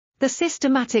The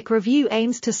systematic review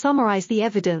aims to summarize the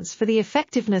evidence for the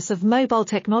effectiveness of mobile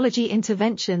technology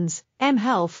interventions,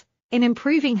 Mhealth, in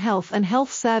improving health and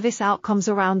health service outcomes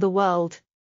around the world.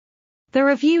 The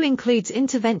review includes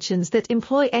interventions that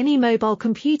employ any mobile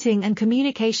computing and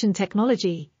communication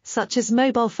technology, such as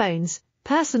mobile phones,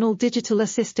 personal digital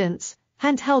assistants,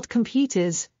 handheld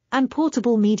computers, and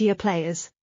portable media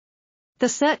players. The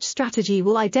search strategy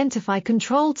will identify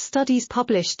controlled studies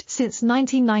published since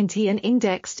 1990 and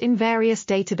indexed in various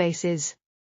databases.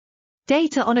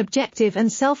 Data on objective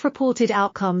and self-reported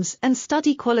outcomes and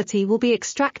study quality will be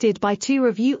extracted by 2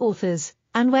 review authors,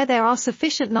 and where there are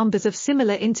sufficient numbers of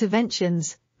similar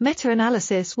interventions,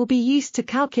 meta-analysis will be used to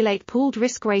calculate pooled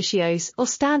risk ratios or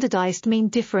standardized mean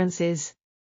differences.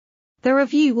 The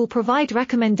review will provide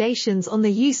recommendations on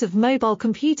the use of mobile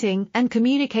computing and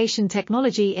communication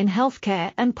technology in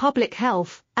healthcare and public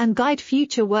health, and guide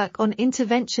future work on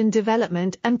intervention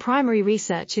development and primary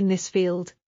research in this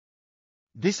field.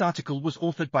 This article was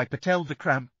authored by Patel,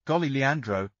 Vikram, Galli,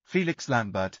 Leandro, Felix,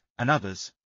 Lambert, and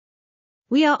others.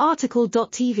 We are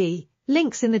RTCLTV,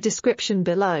 links in the description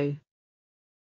below.